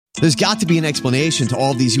There's got to be an explanation to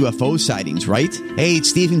all of these UFO sightings, right? Hey,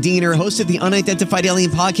 it's Stephen Diener, host of the Unidentified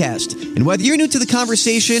Alien Podcast. And whether you're new to the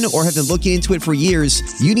conversation or have been looking into it for years,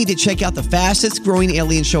 you need to check out the fastest growing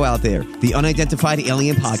alien show out there, the Unidentified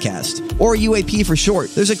Alien Podcast, or UAP for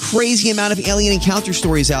short. There's a crazy amount of alien encounter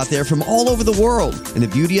stories out there from all over the world. And the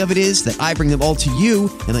beauty of it is that I bring them all to you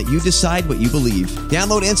and let you decide what you believe.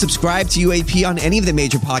 Download and subscribe to UAP on any of the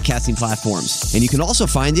major podcasting platforms. And you can also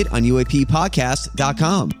find it on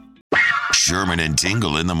UAPpodcast.com. Sherman and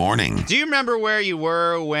Tingle in the morning. Do you remember where you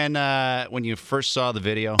were when you first saw the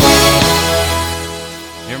video?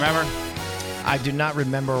 You remember? I do not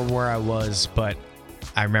remember where I was, but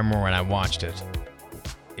I remember when I watched it.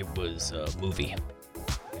 It was a movie.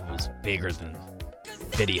 It was bigger than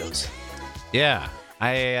videos. Yeah.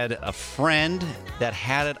 I had a friend that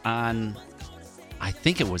had it on, I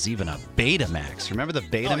think it was even a Betamax. Remember the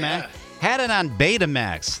Betamax? Yeah. Had it on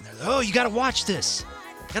Betamax. Oh, you got to watch this.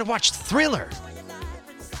 You got to watch Thriller.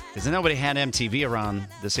 Because nobody had MTV around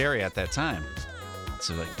this area at that time.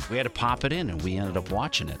 So we had to pop it in, and we ended up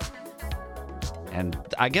watching it. And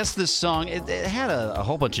I guess this song, it had a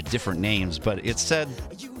whole bunch of different names, but it said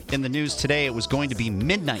in the news today it was going to be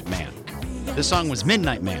Midnight Man. This song was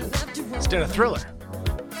Midnight Man instead of Thriller.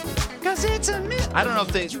 Because it's a I don't know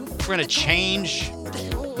if we're going to change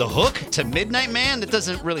the hook to Midnight Man. That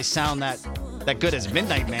doesn't really sound that good as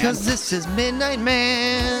Midnight Man. Because this is Midnight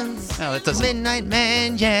Man. No, that doesn't. Midnight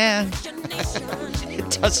Man, yeah.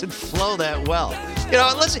 It doesn't flow that well. You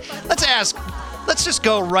know, let's ask. Let's just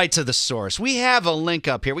go right to the source. We have a link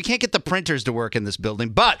up here. We can't get the printers to work in this building,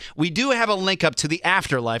 but we do have a link up to the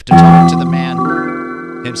afterlife to talk to the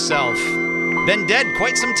man himself. Been dead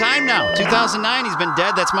quite some time now. 2009, he's been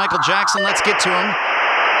dead. That's Michael Jackson. Let's get to him.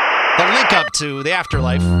 The link up to the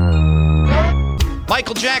afterlife.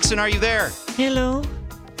 Michael Jackson, are you there? Hello.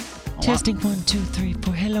 Testing 1, 2, 3,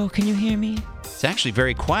 4. Hello, can you hear me? It's actually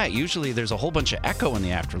very quiet. Usually there's a whole bunch of echo in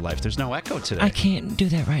the afterlife. There's no echo today. I can't do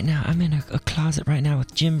that right now. I'm in a closet right now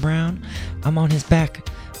with Jim Brown. I'm on his back.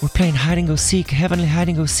 We're playing hide and go seek, heavenly hide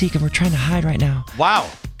and go seek, and we're trying to hide right now. Wow.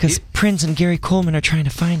 Because Prince and Gary Coleman are trying to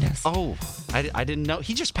find us. Oh, I didn't know.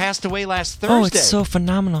 He just passed away last Thursday. Oh, it's so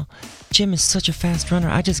phenomenal. Jim is such a fast runner.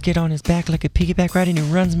 I just get on his back like a piggyback ride, and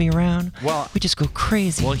he runs me around. Well, we just go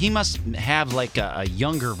crazy. Well, he must have like a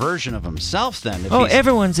younger version of himself then. If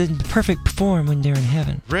everyone's in perfect form when they're in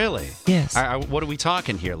heaven. Really? Yes. What are we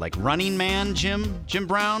talking here? Like Running Man, Jim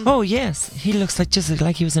Brown? Oh, yes. He looks just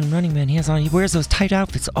like he was in Running Man. He wears those tight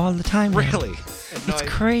outfits all the time. Really? No, it's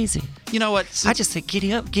crazy. You know what? I just say,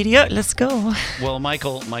 giddy up, let's go. Well,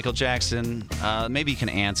 Michael Jackson, maybe you can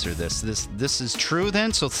answer this. This is true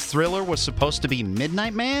then? So Thriller was supposed to be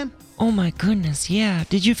Midnight Man? Oh my goodness, yeah.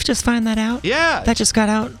 Did you just find that out? Yeah. That just got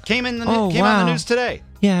out? Came on wow. the news today.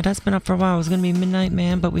 Yeah, that's been up for a while. It was going to be Midnight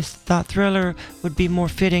Man, but we thought Thriller would be more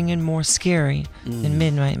fitting and more scary than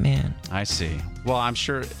Midnight Man. I see. Well, I'm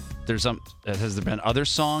sure there's has there been other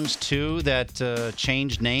songs too that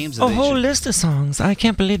changed names? A whole list of songs. I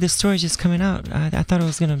can't believe this story's just coming out. I thought it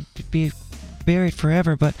was going to be buried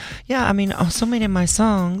forever, but yeah, I mean, so many of my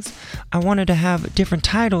songs, I wanted to have different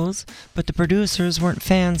titles, but the producers weren't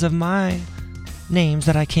fans of my names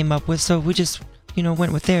that I came up with, so we just,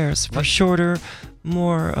 went with theirs for shorter,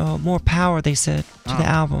 more power, they said, to the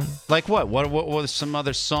album. Like what? What were some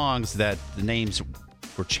other songs that the names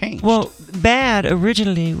were changed? Well, Bad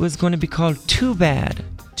originally was going to be called Too Bad.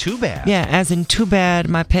 Too Bad? Yeah, as in too bad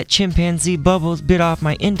my pet chimpanzee Bubbles bit off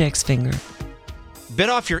my index finger. Bit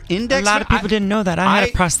off your index? A lot of people didn't know that. I had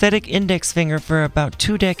a prosthetic index finger for about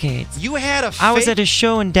 2 decades. You had a I was at a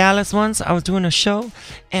show in Dallas once. I was doing a show,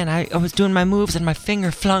 and I was doing my moves, and my finger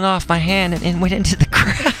flung off my hand and went into the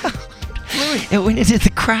crowd. It went into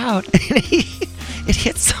the crowd, and it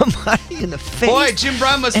hit somebody in the face. Boy, Jim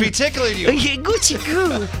Brown must be tickling you. Gucci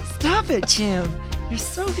goo. Stop it, Jim. You're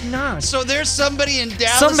so not. So there's somebody in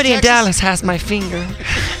Dallas, Somebody Texas? in Dallas has my finger.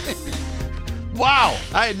 Wow,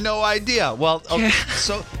 I had no idea. Well, okay,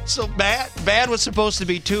 so bad was supposed to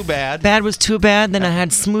be Too Bad. Bad was Too Bad. Then I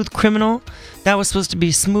had Smooth Criminal. That was supposed to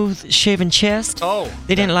be Smooth Shaven Chest. Oh.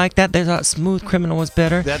 They didn't like that. They thought Smooth Criminal was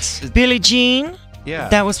better. That's Billie Jean. Yeah.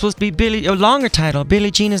 That was supposed to be a longer title.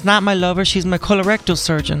 Billie Jean is not my lover. She's my colorectal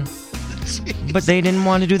surgeon. Jeez. But they didn't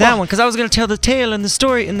want to do that one because I was going to tell the tale in the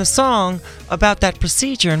story in the song about that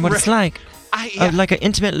procedure and what it's like. Like an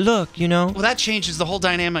intimate look, Well, that changes the whole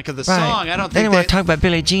dynamic of the right. song. I don't think they didn't want to talk about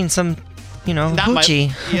Billie Jean, some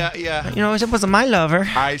hoochie. Yeah. It wasn't my lover.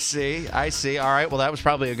 I see. All right. Well, that was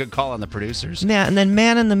probably a good call on the producers. Yeah, and then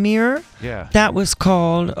Man in the Mirror. Yeah. That was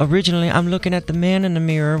called, originally, I'm looking at the man in the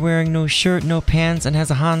mirror wearing no shirt, no pants, and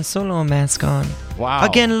has a Han Solo mask on. Wow.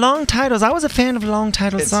 Again, long titles. I was a fan of long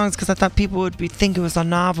title songs because I thought people would think it was a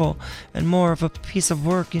novel and more of a piece of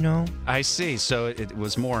work, I see. So it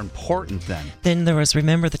was more important then. Then there was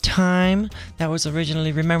Remember the Time. That was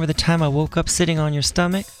originally Remember the Time I Woke Up Sitting on Your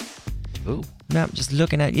Stomach. Ooh. No, just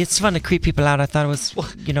looking at it. It's fun to creep people out. I thought it was,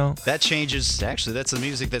 That changes. Actually, that's the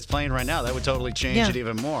music that's playing right now. That would totally change it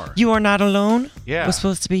even more. You Are Not Alone. Yeah. It was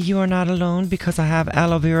supposed to be You Are Not Alone because I have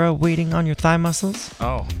aloe vera waiting on your thigh muscles.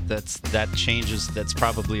 Oh, that changes. That's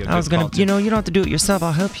probably a good I was gonna, call, too. you don't have to do it yourself.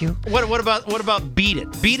 I'll help you. What about Beat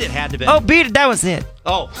It? Beat It had to be. Oh, Beat It. That was it.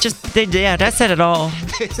 Oh. That said it all.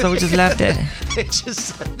 So we just left it. They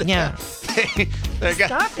just said that. Yeah.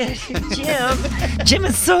 Stop it, Jim. Jim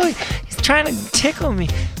is he's trying to tickle me.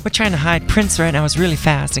 We're trying to hide Prince right now. It's really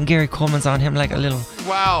fast, and Gary Coleman's on him like a little.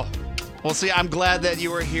 Wow. Well, see, I'm glad that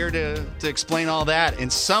you were here to explain all that.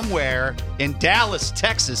 And somewhere in Dallas,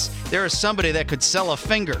 Texas, there is somebody that could sell a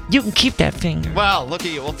finger. You can keep that finger. Well, look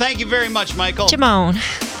at you. Well, thank you very much, Michael. Jimon.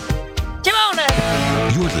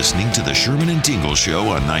 You're listening to the Sherman and Tingle Show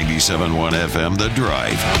on 97.1 FM The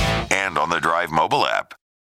Drive and on the Drive mobile app.